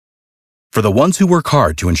For the ones who work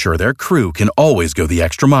hard to ensure their crew can always go the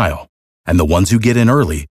extra mile, and the ones who get in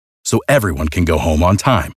early so everyone can go home on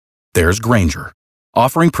time, there's Grainger,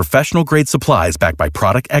 offering professional-grade supplies backed by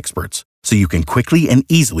product experts so you can quickly and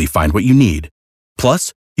easily find what you need.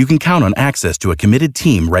 Plus, you can count on access to a committed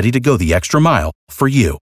team ready to go the extra mile for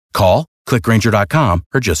you. Call, click Grainger.com,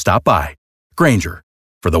 or just stop by. Grainger,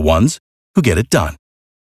 for the ones who get it done.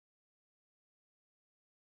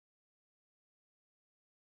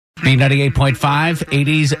 B98.5,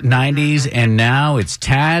 80s, 90s, and now it's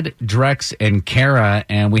Tad, Drex, and Kara,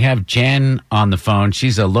 and we have Jen on the phone.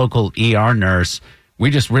 She's a local ER nurse.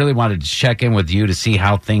 We just really wanted to check in with you to see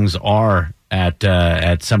how things are at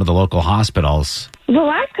some of the local hospitals. The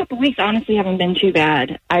last couple of weeks, honestly, haven't been too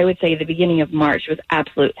bad. I would say the beginning of March was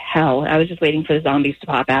absolute hell. I was just waiting for the zombies to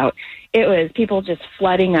pop out. It was people just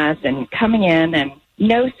flooding us and coming in and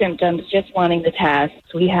no symptoms, just wanting the test.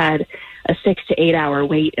 We had a 6 to 8 hour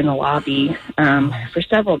wait in the lobby for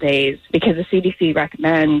several days because the CDC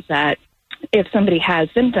recommends that if somebody has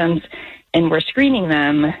symptoms and we're screening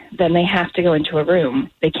them, then they have to go into a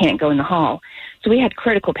room. They can't go in the hall. So we had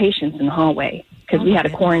critical patients in the hallway because we had to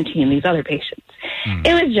quarantine these other patients.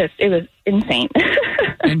 It was insane.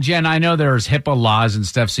 And Jen, I know there's HIPAA laws and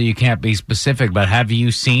stuff, so you can't be specific, but have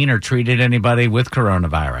you seen or treated anybody with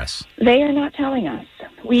coronavirus? They are not telling us.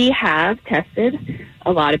 We have tested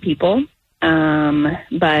a lot of people,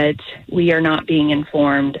 but we are not being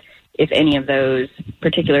informed if any of those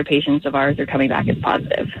particular patients of ours are coming back as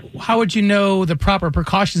positive. How would you know the proper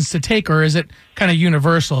precautions to take, or is it kind of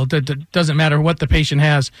universal? It doesn't matter what the patient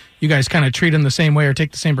has. You guys kind of treat them the same way or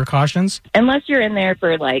take the same precautions? Unless you're in there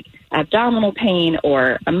for like abdominal pain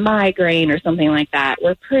or a migraine or something like that,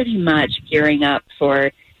 we're pretty much gearing up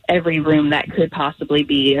for every room that could possibly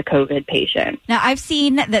be a COVID patient. Now, I've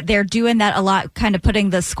seen that they're doing that a lot, kind of putting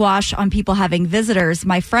the squash on people having visitors.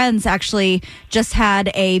 My friends actually just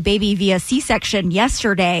had a baby via C-section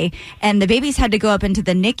yesterday, and the babies had to go up into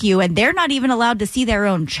the NICU, and they're not even allowed to see their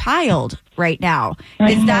own child right now.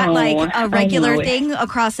 Is that like a regular thing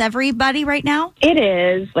across everybody right now? It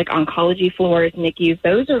is. Like oncology floors, NICUs,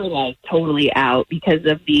 those are like totally out because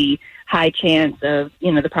of the high chance of,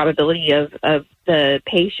 the probability of the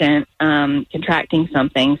patient contracting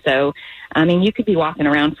something. So, you could be walking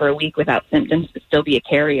around for a week without symptoms but still be a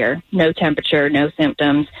carrier. No temperature, no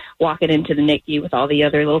symptoms, walking into the NICU with all the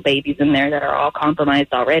other little babies in there that are all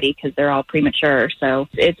compromised already because they're all premature. So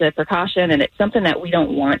it's a precaution, and it's something that we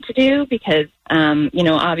don't want to do because,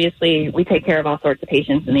 obviously we take care of all sorts of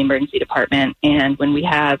patients in the emergency department. And when we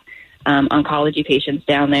have oncology patients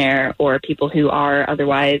down there or people who are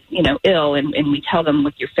otherwise, ill, and we tell them,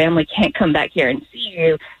 look, your family can't come back here and see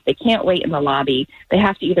you. They can't wait in the lobby. They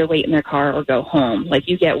have to either wait in their car or go home. Like,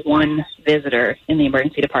 you get one visitor in the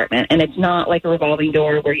emergency department, and it's not like a revolving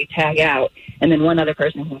door where you tag out and then one other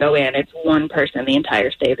person can go in. It's one person the entire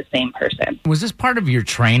stay, the same person. Was this part of your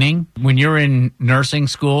training? When you're in nursing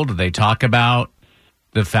school, do they talk about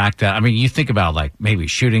the fact that, you think about like maybe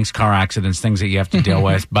shootings, car accidents, things that you have to deal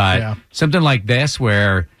with, but something like this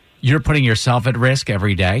where you're putting yourself at risk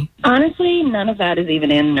every day? Honestly, none of that is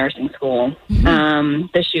even in nursing school.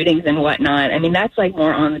 The shootings and whatnot. That's like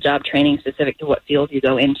more on-the-job training specific to what field you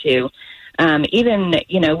go into. Even,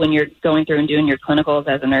 when you're going through and doing your clinicals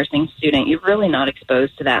as a nursing student, you're really not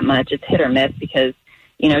exposed to that much. It's hit or miss because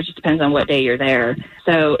it just depends on what day you're there.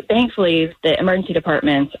 So thankfully, the emergency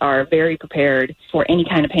departments are very prepared for any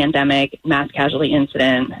kind of pandemic, mass casualty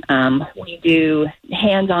incident. We do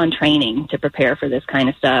hands-on training to prepare for this kind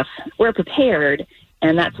of stuff. We're prepared,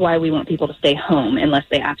 and that's why we want people to stay home unless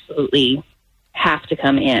they absolutely have to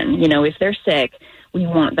come in. If they're sick, we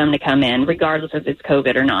want them to come in, regardless if it's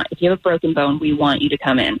COVID or not. If you have a broken bone, we want you to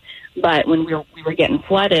come in. But when we were getting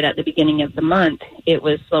flooded at the beginning of the month, it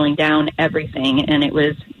was slowing down everything, and it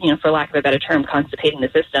was, for lack of a better term, constipating the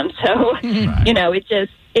system. So, right.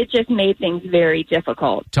 It just made things very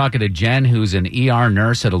difficult. Talking to Jen, who's an ER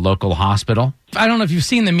nurse at a local hospital. I don't know if you've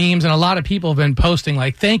seen the memes, and a lot of people have been posting,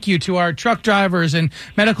 like, thank you to our truck drivers and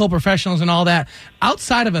medical professionals and all that.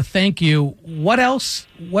 Outside of a thank you, what else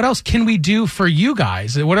can we do for you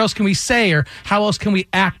guys? What else can we say, or how else can we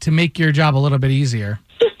act to make your job a little bit easier?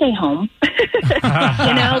 Just stay home. If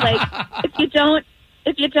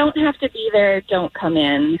you don't have to be there, don't come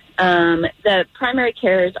in. The primary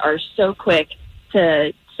cares are so quick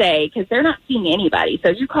to say, because they're not seeing anybody. So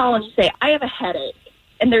you call and you say, I have a headache.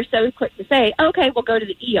 And they're so quick to say, okay, we'll go to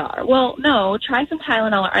the ER. Well, no, try some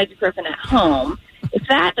Tylenol or ibuprofen at home. If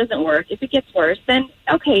that doesn't work, if it gets worse, then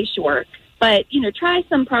okay, sure. But, try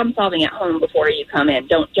some problem solving at home before you come in.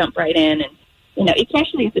 Don't jump right in and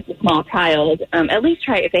especially if it's a small child, at least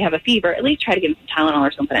try, if they have a fever, at least try to give them some Tylenol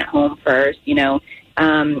or something at home first. Use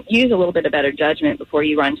a little bit of better judgment before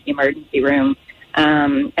you run to the emergency room.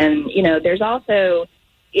 There's also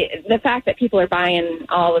the fact that people are buying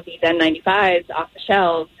all of these N95s off the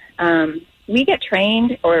shelves. We get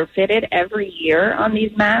trained or fitted every year on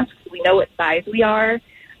these masks. We know what size we are.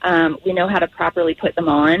 We know how to properly put them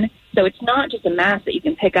on. So it's not just a mask that you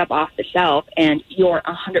can pick up off the shelf and you're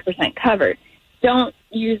 100% covered. Don't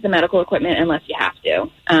use the medical equipment unless you have to.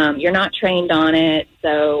 You're not trained on it,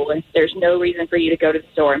 so there's no reason for you to go to the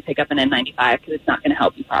store and pick up an N95 because it's not going to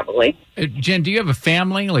help you probably. Jen, do you have a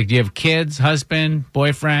family? Like, do you have kids, husband,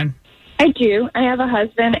 boyfriend? I do. I have a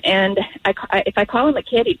husband, and if I call him a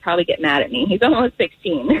kid, he'd probably get mad at me. He's almost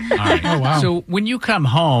 16. All right. Oh, wow. So when you come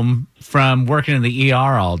home from working in the ER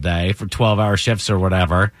all day for 12-hour shifts or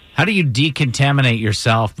whatever, how do you decontaminate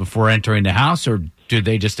yourself before entering the house, or do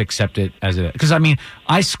they just accept it as it is? Because,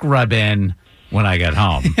 I scrub in when I get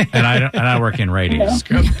home, and I work in radio.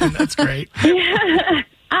 That's great.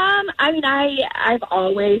 I've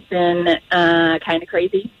always been kind of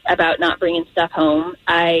crazy about not bringing stuff home.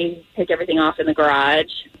 I take everything off in the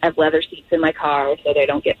garage. I have leather seats in my car so they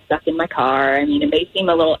don't get stuck in my car. It may seem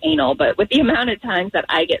a little anal, but with the amount of times that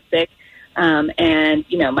I get sick, and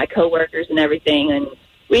my coworkers and everything, and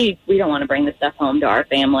we don't want to bring the stuff home to our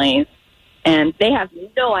families. And they have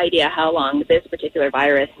no idea how long this particular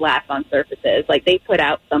virus lasts on surfaces. Like, they put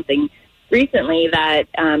out something recently that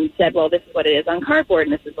said, well, this is what it is on cardboard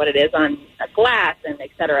and this is what it is on glass and et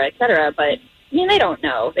cetera, et cetera. But, they don't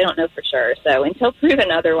know. They don't know for sure. So until proven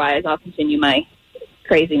otherwise, I'll continue my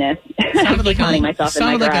craziness. Sounded like myself in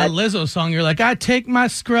my like a garage. Lizzo song. You're like, I take my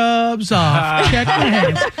scrubs off. Check my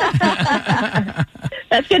hands.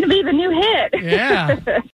 That's going to be the new hit. Yeah.